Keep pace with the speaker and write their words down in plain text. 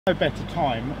No better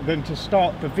time than to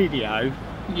start the video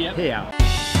here. I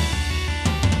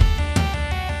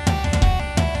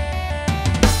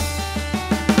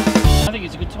think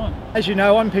it's a good time. As you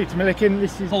know, I'm Peter Milliken.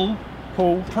 This is Paul.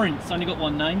 Paul. Prince, only got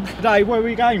one name. Today, where are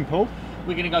we going, Paul?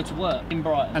 We're going to go to work in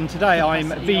Brighton. And today I'm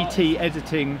VT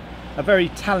editing a very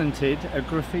talented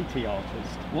graffiti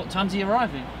artist. What time's he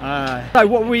arriving? So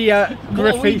what are we graffitiing?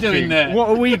 What are we doing there? What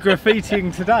are we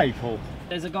graffitiing today, Paul?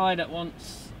 There's a guy that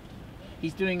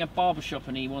he's doing a barbershop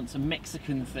and he wants a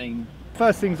Mexican theme.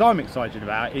 First things I'm excited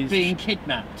about is being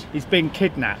kidnapped. He's being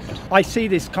kidnapped. I see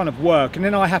this kind of work and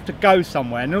then I have to go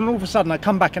somewhere and then all of a sudden I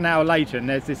come back an hour later and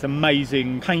there's this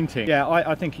amazing painting. Yeah,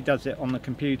 I think he does it on the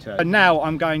computer. And now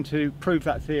I'm going to prove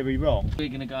that theory wrong. We're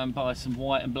going to go and buy some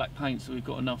white and black paint so we've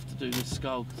got enough to do this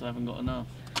skull because I haven't got enough.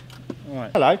 Right.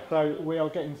 Hello, so we are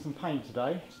getting some paint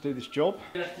today to do this job.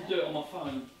 I'm going to have to do it on my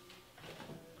phone.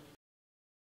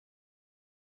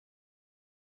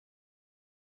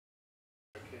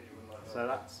 So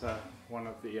that's one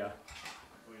of the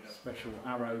special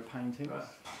Aroe paintings.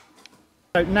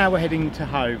 So now we're heading to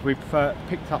Hove. We've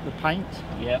picked up the paint.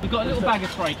 Yeah. We've got a little bag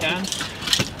of spray cans.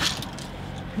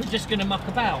 We're just going to muck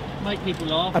about, make people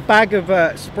laugh. A bag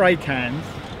of spray cans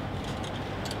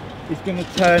is going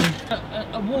to turn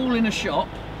a wall in a shop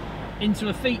into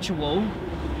a feature wall.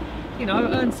 You know,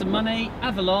 earn some money,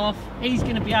 have a laugh. He's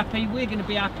going to be happy. We're going to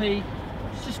be happy.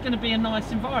 It's just going to be a nice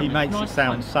environment. He makes it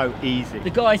sound so easy. The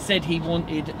guy said he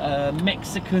wanted a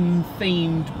Mexican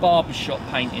themed barbershop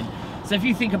painting. So if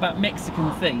you think about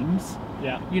Mexican themes,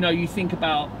 you know, you think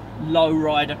about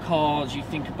lowrider cars, you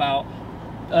think about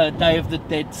Day of the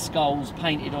Dead skulls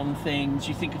painted on things,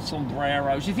 you think of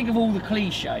sombreros, you think of all the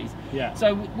cliches. Yeah.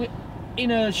 So in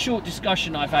a short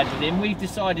discussion I've had with him, we've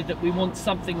decided that we want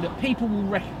something that people will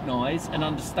recognise and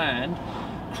understand,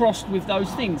 crossed with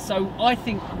those things. So I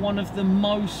think one of the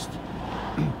most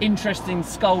interesting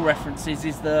skull references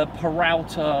is the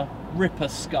Peralta Ripper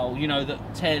skull, you know,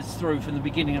 that tears through from the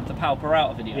beginning of the Paul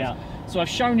Peralta videos. Yeah. So I've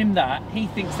shown him that. He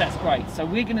thinks that's great. So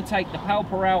we're going to take the Paul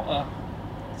Peralta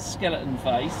skeleton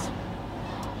face,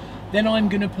 then I'm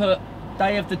going to put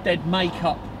Day of the Dead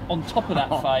makeup on top of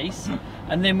that face,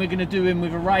 and then we're going to do him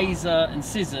with a razor and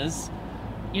scissors,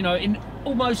 you know, in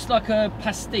almost like a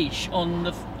pastiche on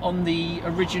the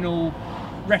original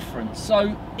reference.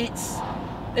 So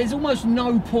there's almost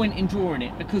no point in drawing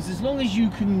it, because as long as you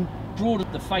can draw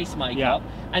the face makeup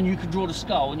and you can draw the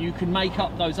skull and you can make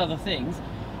up those other things,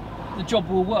 the job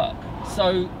will work.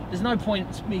 So there's no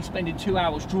point me spending 2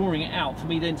 hours drawing it out for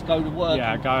me then to go to work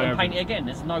and paint it again.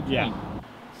 There's no point. Yeah.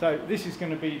 So this is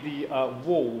going to be the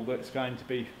wall that's going to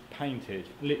be painted,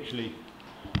 literally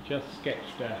just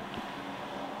sketched there.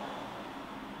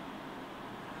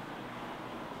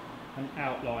 An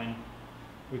outline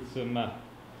with some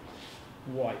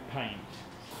white paint.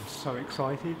 I'm so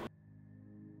excited.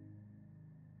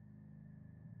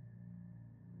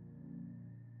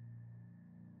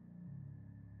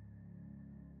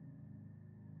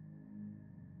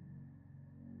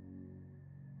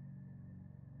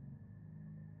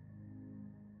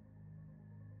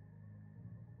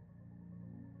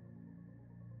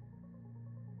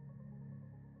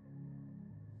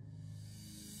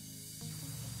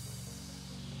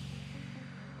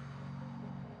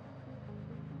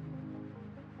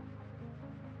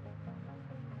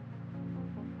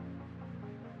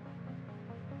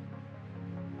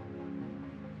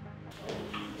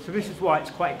 So this is why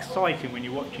it's quite exciting when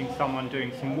you're watching someone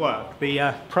doing some work,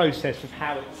 the process of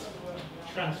how it's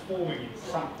transforming into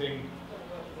something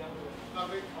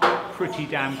pretty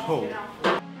damn cool.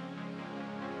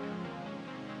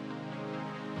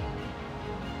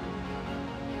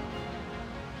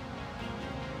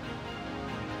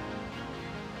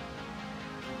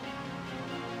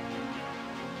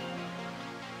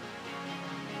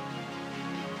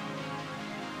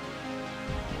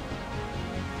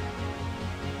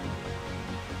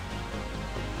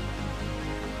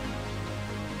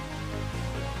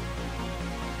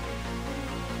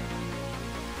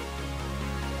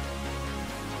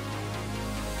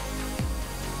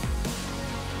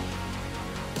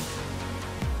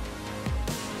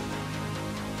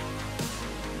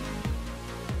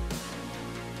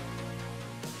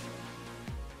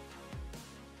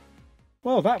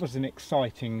 Well, that was an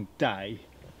exciting day.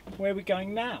 Where are we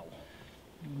going now?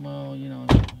 Well, you know,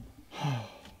 I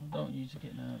don't want you to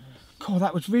get nervous. God,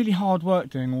 that was really hard work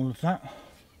doing all of that.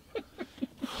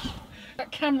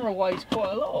 That camera weighs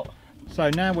quite a lot. So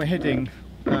now we're heading...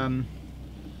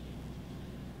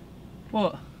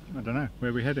 What? I don't know.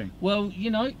 Where are we heading? Well,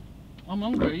 you know, I'm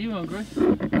hungry. Are you hungry?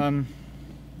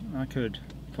 I could.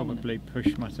 probably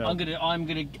push myself. I'm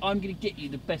gonna get you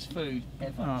the best food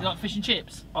ever. Oh. Do you like fish and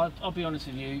chips? I'll be honest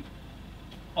with you.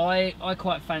 I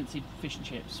quite fancied fish and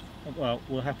chips. Well,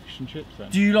 we'll have fish and chips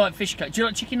then. Do you like fish cake? Do you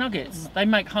like chicken nuggets? They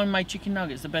make homemade chicken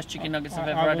nuggets, the best chicken nuggets I've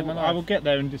ever had in my life. I will get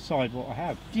there and decide what I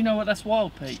have. Do you know what? That's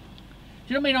Wild Pete.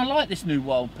 Do you know what I mean? I like this new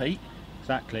Wild Pete.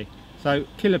 Exactly. So,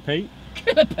 Killer Pete.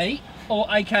 Killer Pete, or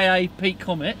AKA Pete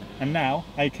Comet. And now,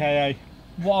 AKA...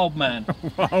 Wild Man.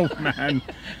 Wild Man.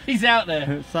 He's out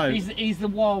there. So, he's the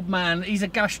wild man. He's a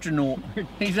gastronaut.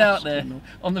 He's out there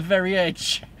on the very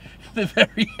edge. The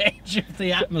very edge of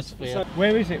the atmosphere. So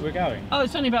where is it we're going? Oh,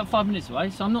 it's only about 5 minutes away,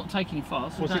 so I'm not taking it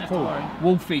fast. So What's don't it have to called? worry.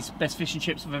 Wolfie's, best fish and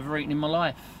chips I've ever eaten in my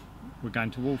life. We're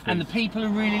going to Wolfie's. And the people are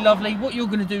really lovely. What you're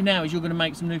going to do now is you're going to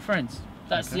make some new friends.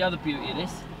 That's the other beauty of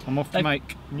this. I'm off to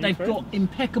make new They've friends. got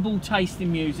impeccable taste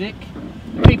in music.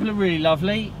 The people are really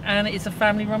lovely, and it's a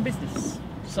family-run business.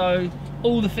 So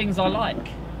all the things I like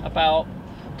about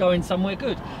going somewhere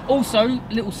good. Also,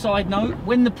 little side note: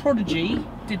 when the Prodigy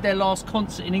did their last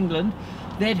concert in England,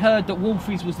 they'd heard that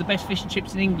Wolfie's was the best fish and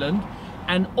chips in England,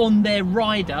 and on their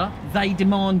rider they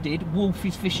demanded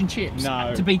Wolfie's fish and chips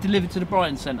to be delivered to the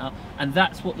Brighton Centre, and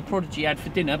that's what the Prodigy had for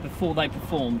dinner before they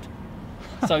performed.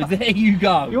 So there you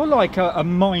go. You're like a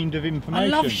mind of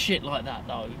information. I love shit like that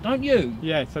though, don't you?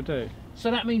 Yes, I do. So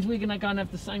that means we're going to go and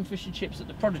have the same fish and chips that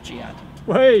the Prodigy had.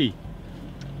 Whee!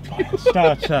 Fire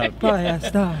starter, fire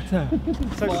starter.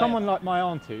 So Fire. someone like my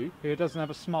auntie, who doesn't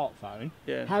have a smartphone,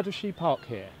 how does she park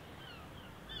here?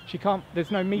 She can't,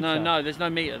 there's no meter. No, there's no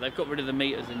meter. They've got rid of the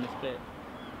meters in this bit.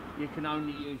 You can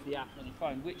only use the app on your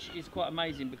phone, which is quite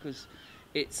amazing because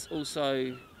it's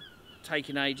also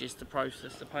taking ages to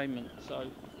process the payment. So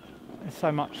There's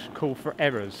so much call for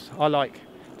errors. I like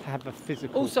to have a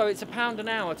physical... Also, it's £1 an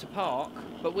hour to park,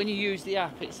 but when you use the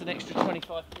app, it's an extra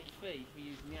 25p fee for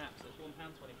using the app, so it's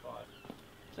 £1.25.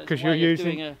 So because you're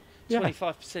using doing a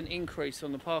 25% increase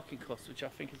on the parking cost, which I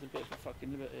think is a bit of a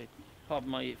fucking liberty.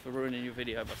 Pardon me for ruining your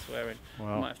video by swearing. Well,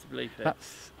 I might have to bleep it.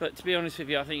 But to be honest with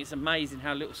you, I think it's amazing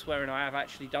how little swearing I have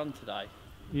actually done today.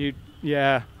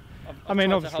 I mean,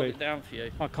 tried obviously, to hold it down for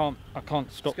you. I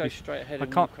can't stop Let's you. go straight ahead. I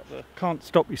can't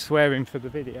stop you swearing for the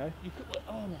video.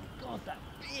 Oh my god, that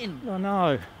bin! I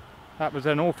know. That was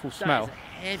an awful smell. That is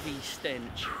a heavy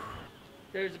stench.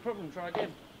 There is a problem. Try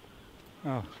again.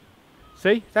 Oh,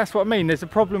 see, that's what I mean. There's a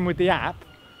problem with the app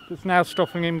that's now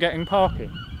stopping him getting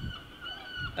parking.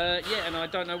 Yeah, and I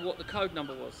don't know what the code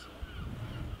number was.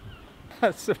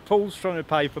 That's Paul's trying to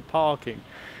pay for parking.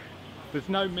 There's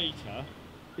no meter.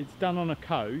 It's done on a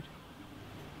code,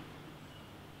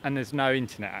 and there's no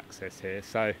internet access here.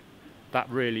 So that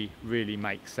really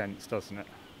makes sense, doesn't it?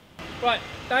 Right,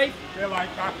 Dave. See you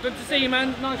later. Good to see you,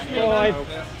 man. Nice to meet you, Bye.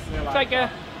 man. Take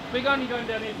care. We're only going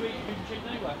down here to eat fish and chips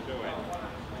anyway.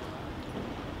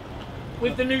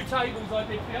 With the new tables I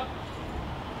did for you.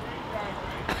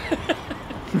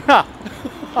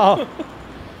 Oh.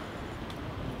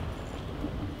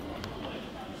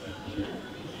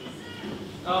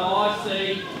 Oh, I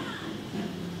see.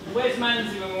 Where's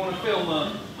Manzi when we want to film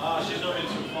her? She's not in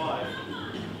till 5.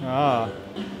 Ah.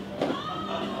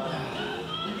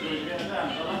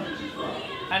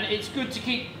 And it's good to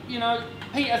keep, you know,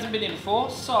 Pete hasn't been in before,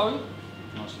 so...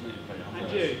 Nice to meet you, Peter.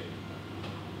 And you.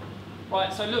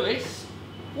 Right, so Lewis,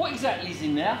 what exactly is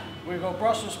in there? We've got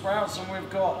Brussels sprouts and we've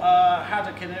got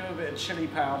haddock in here with a bit of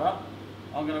chilli powder.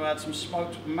 I'm going to add some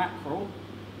smoked mackerel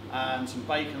and some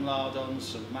bacon lardons,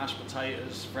 some mashed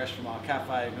potatoes fresh from our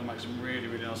cafe. We're going to make some really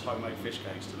nice homemade fish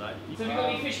cakes today. So have you got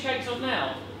any fish cakes on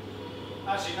now?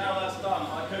 Actually, now that's done,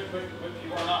 I could whip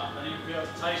you one up and you'd be able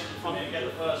to taste it from it and get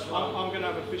the first one. I'm going to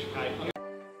have a fish cake.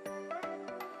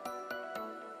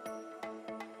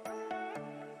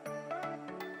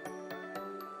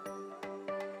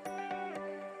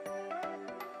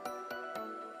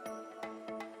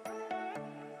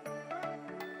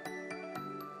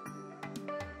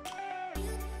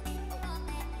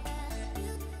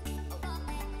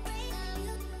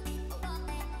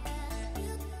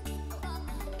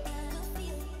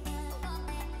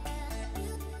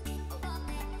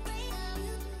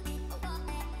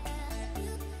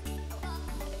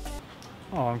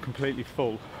 Oh, I'm completely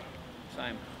full.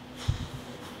 Same.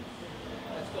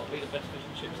 That's got to be the best fish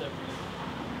and chips ever.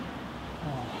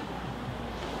 Oh.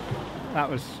 That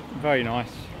was very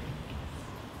nice.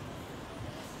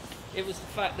 It was the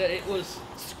fact that it was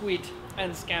squid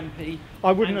and scampi.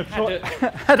 I wouldn't have thought,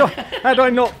 had I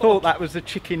not thought that was a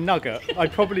chicken nugget, I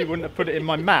probably wouldn't have put it in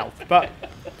my mouth. But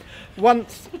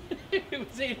once it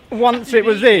was in, once it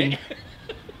was in,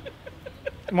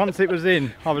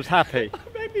 I was happy.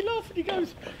 It made me laugh and he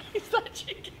goes, "Is that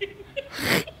chicken?"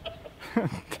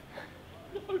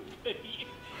 No, Pete.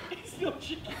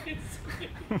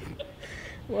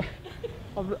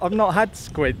 I've not had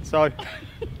squid, so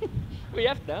We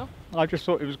have now. I just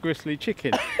thought it was gristly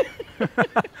chicken.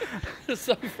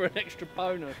 So for an extra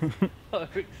bonus,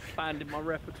 I've expanded my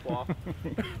repertoire.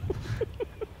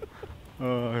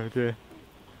 Oh dear.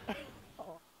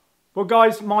 Well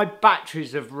guys, my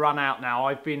batteries have run out now.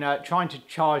 I've been trying to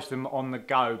charge them on the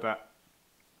go, but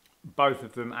both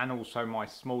of them and also my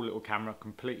small little camera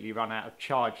completely run out of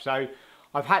charge. So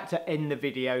I've had to end the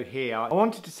video here. I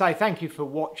wanted to say thank you for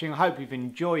watching. I hope you've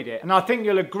enjoyed it. And I think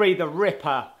you'll agree the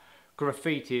Ripper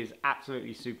graffiti is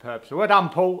absolutely superb. So well done,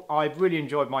 Paul. I've really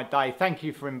enjoyed my day. Thank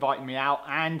you for inviting me out.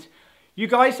 And you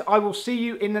guys, I will see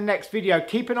you in the next video.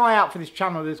 Keep an eye out for this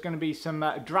channel. There's going to be some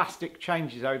drastic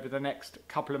changes over the next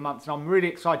couple of months. And I'm really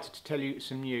excited to tell you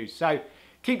some news. So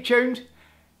keep tuned.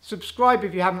 Subscribe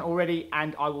if you haven't already.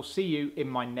 And I will see you in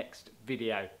my next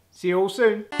video. See you all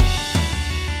soon.